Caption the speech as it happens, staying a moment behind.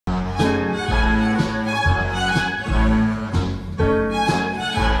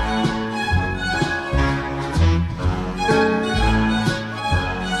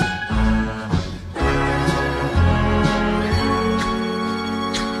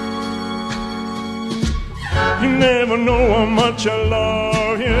You never know how much I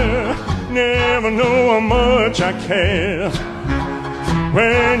love you, never know how much I care.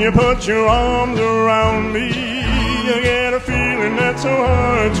 When you put your arms around me, I get a feeling that's so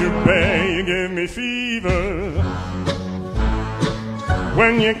hard to bear. You give me fever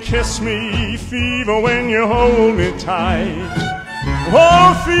when you kiss me, fever when you hold me tight.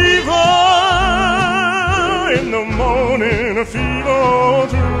 Oh, fever in the morning, a fever all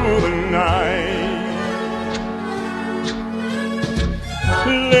through the night.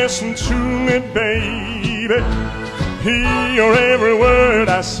 Listen to me, baby, hear every word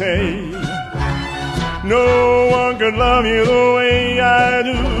I say. No one could love you the way I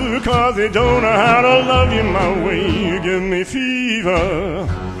do, 'cause they don't know how to love you my way. You give me fever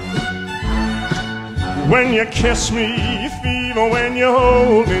when you kiss me, fever when you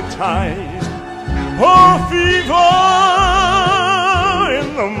hold me tight. Oh, fever in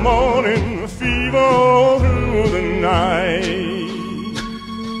the morning, fever all through the night.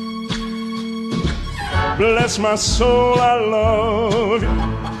 Bless my soul, I love you.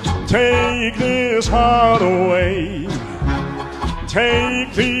 Take this heart away.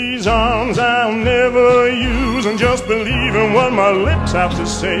 Take these arms I'll never use, and just believe in what my lips have to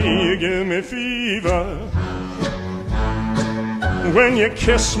say. You give me fever when you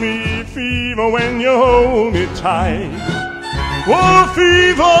kiss me, fever when you hold me tight. Oh,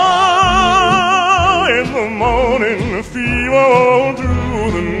 fever in the morning, fever all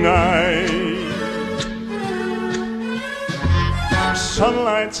through the night. Sun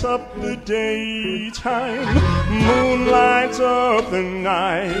lights up the daytime, moon lights up the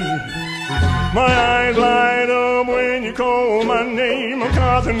night. My eyes light up when you call my name,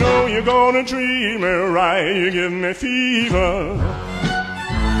 'cause I know you're gonna treat me right. You give me fever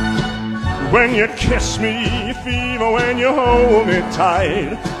when you kiss me, fever when you hold me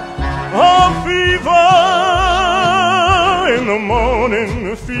tight. Oh, fever in the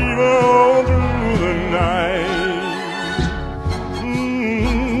morning, fever all through the night.